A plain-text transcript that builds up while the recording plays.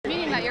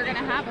that you're going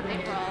to have with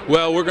April?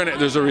 Well,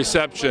 there's a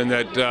reception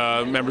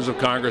that members of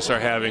Congress are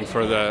having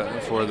for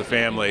the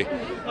family,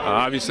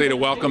 obviously to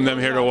welcome them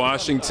here to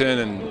Washington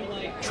and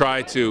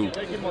try to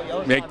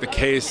make the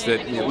case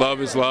that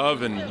love is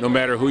love, and no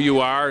matter who you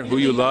are and who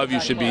you love, you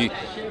should be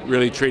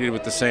really treated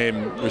with the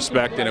same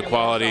respect and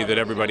equality that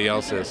everybody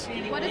else is.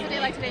 What does a day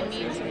like today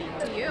mean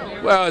to you?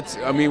 Well,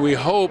 we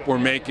hope we're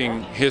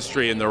making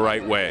history in the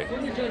right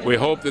way. We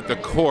hope that the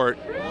court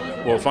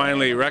will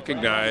finally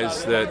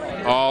recognize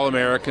that all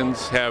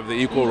Americans have the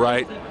equal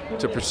right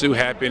to pursue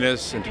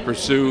happiness and to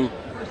pursue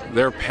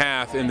their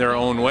path in their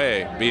own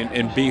way,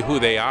 and be who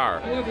they are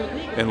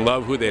and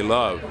love who they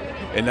love,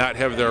 and not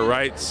have their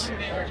rights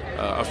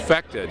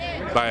affected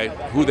by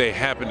who they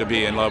happen to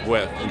be in love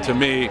with. And to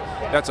me,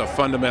 that's a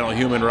fundamental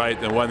human right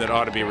and one that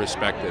ought to be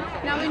respected.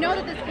 Now, we know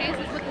that this case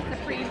is with the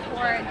Supreme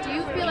Court. Do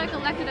you feel like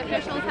elected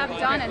officials have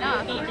done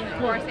enough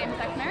for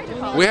same-sex marriage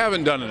equality? We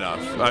haven't done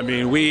enough. I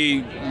mean,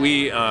 we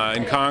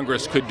in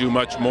Congress could do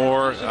much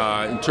more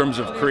in terms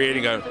of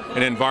creating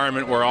an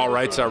environment where all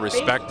rights are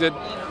respected.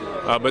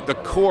 But the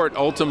court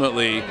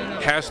ultimately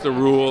has to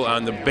rule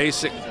on the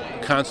basic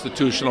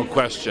constitutional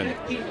question: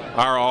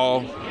 are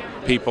all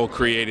people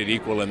created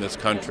equal in this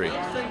country?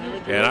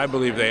 And I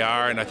believe they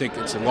are, and I think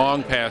it's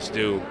long past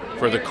due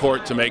for the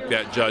court to make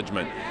that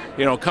judgment.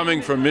 You know,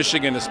 coming from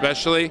Michigan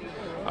especially,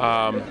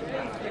 I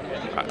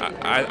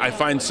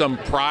find some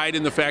pride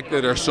in the fact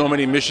that there are so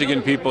many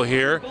Michigan people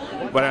here,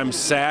 but I'm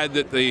sad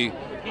that the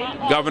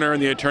Governor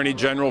and the Attorney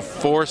General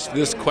forced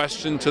this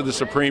question to the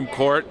Supreme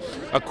Court,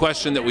 a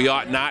question that we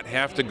ought not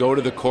have to go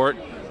to the court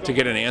to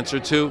get an answer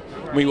to.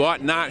 We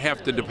ought not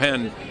have to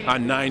depend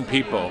on 9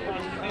 people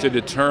to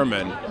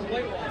determine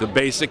the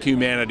basic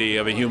humanity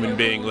of a human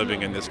being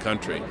living in this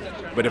country.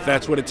 But if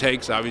that's what it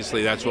takes,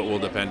 obviously that's what we'll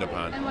depend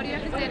upon. And what do you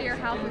have to say to your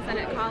House and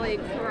Senate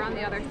colleagues who are on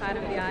the other side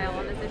of the aisle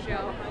on this issue?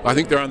 I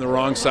think they're on the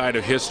wrong side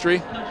of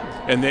history,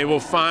 and they will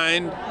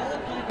find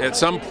at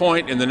some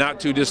point in the not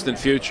too distant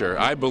future,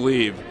 I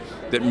believe,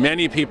 that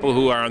many people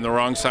who are on the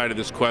wrong side of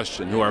this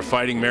question, who are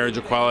fighting marriage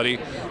equality,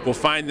 will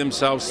find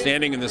themselves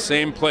standing in the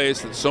same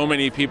place that so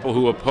many people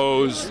who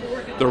oppose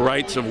the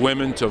rights of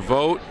women to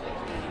vote,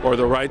 or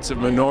the rights of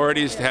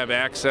minorities to have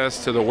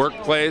access to the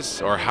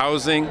workplace or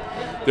housing.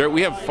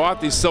 We have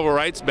fought these civil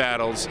rights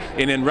battles,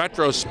 and in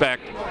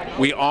retrospect,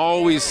 we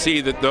always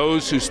see that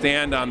those who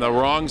stand on the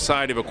wrong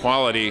side of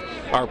equality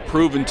are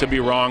proven to be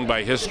wrong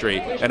by history,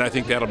 and I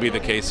think that'll be the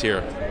case here.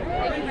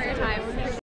 Thank you very much.